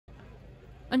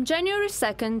On January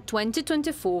 2,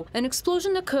 2024, an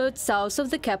explosion occurred south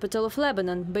of the capital of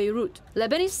Lebanon, Beirut.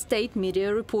 Lebanese state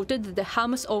media reported that the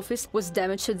Hamas office was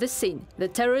damaged at the scene. The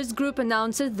terrorist group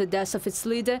announced the death of its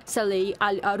leader, Saleh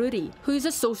al-Aruri, who is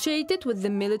associated with the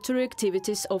military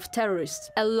activities of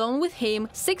terrorists. Along with him,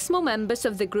 6 more members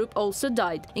of the group also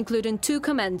died, including 2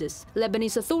 commanders.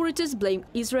 Lebanese authorities blame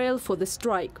Israel for the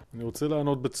strike.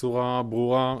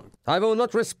 I will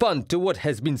not respond to what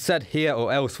has been said here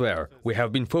or elsewhere. We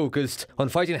have been focused on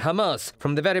fighting Hamas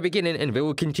from the very beginning and we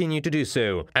will continue to do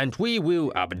so. And we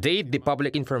will update the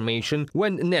public information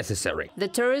when necessary. The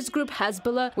terrorist group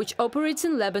Hezbollah, which operates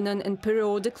in Lebanon and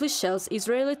periodically shells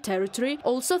Israeli territory,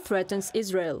 also threatens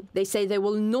Israel. They say they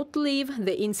will not leave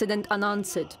the incident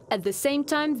unanswered. At the same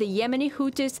time, the Yemeni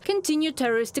Houthis continue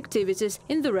terrorist activities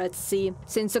in the Red Sea.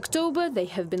 Since October, they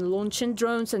have been launching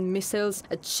drones and missiles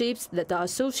at ships that are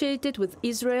associated with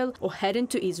Israel or heading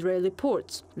to Israeli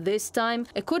ports. This time,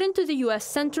 according to the US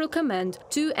Central Command,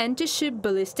 2 anti-ship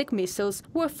ballistic missiles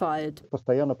were fired.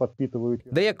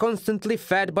 They are constantly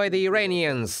fed by the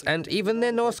Iranians and even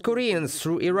the North Koreans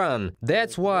through Iran.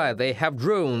 That's why they have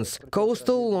drones,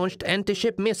 coastal-launched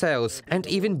anti-ship missiles and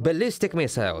even ballistic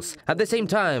missiles. At the same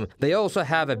time, they also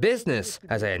have a business,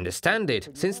 as I understand it,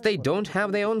 since they don't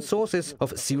have their own sources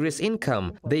of serious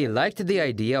income. They liked the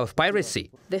idea of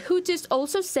piracy. The Houthis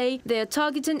also say they are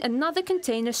targeting another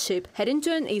container ship heading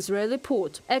to an Israeli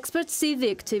port. Experts see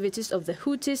the activities of the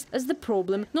Houthis as the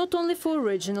problem not only for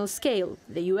regional scale.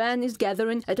 The UN is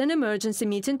gathering at an emergency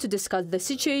meeting to discuss the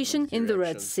situation in the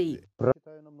Red Sea.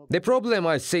 The problem,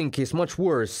 I think, is much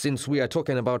worse since we are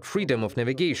talking about freedom of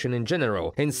navigation in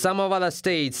general. In some of other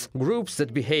states, groups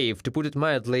that behave, to put it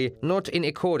mildly, not in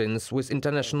accordance with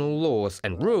international laws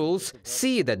and rules,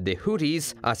 see that the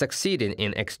Houthis are succeeding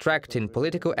in extracting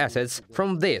political assets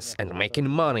from this and making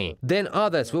money. Then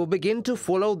others will begin to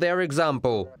follow their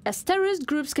example. As terrorist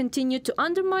groups continue to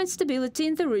undermine stability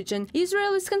in the region,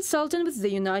 Israel is consulting with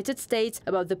the United States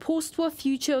about the post-war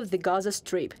future of the Gaza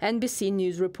Strip, NBC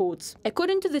News reports.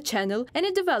 According to the channel,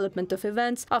 any development of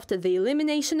events after the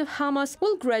elimination of Hamas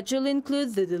will gradually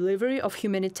include the delivery of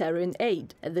humanitarian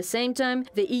aid. At the same time,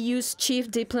 the EU's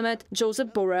chief diplomat,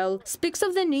 Joseph Borrell, speaks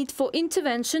of the need for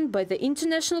intervention by the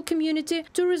international community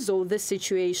to resolve the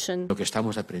situation.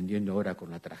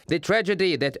 The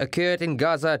tragedy that occurred in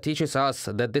Gaza teaches us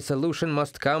that the solution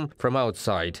must come from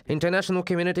outside. International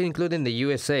community, including the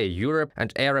USA, Europe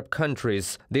and Arab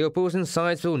countries. The opposing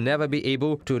sides will never be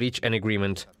able to reach an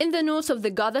agreement. In the north of the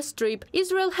Gaza Strip,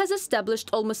 Israel has established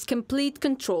almost complete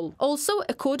control. Also,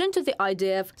 according to the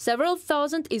IDF, several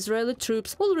thousand Israeli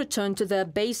troops will return to their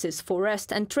bases for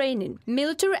rest and training.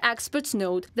 Military experts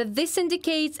note that this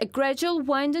indicates a gradual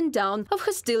winding down of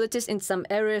hostilities in some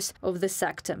areas of the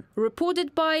sector.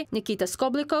 Reported by Nikita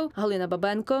Skoblikov, Halina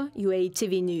Babenko,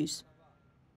 UATV News.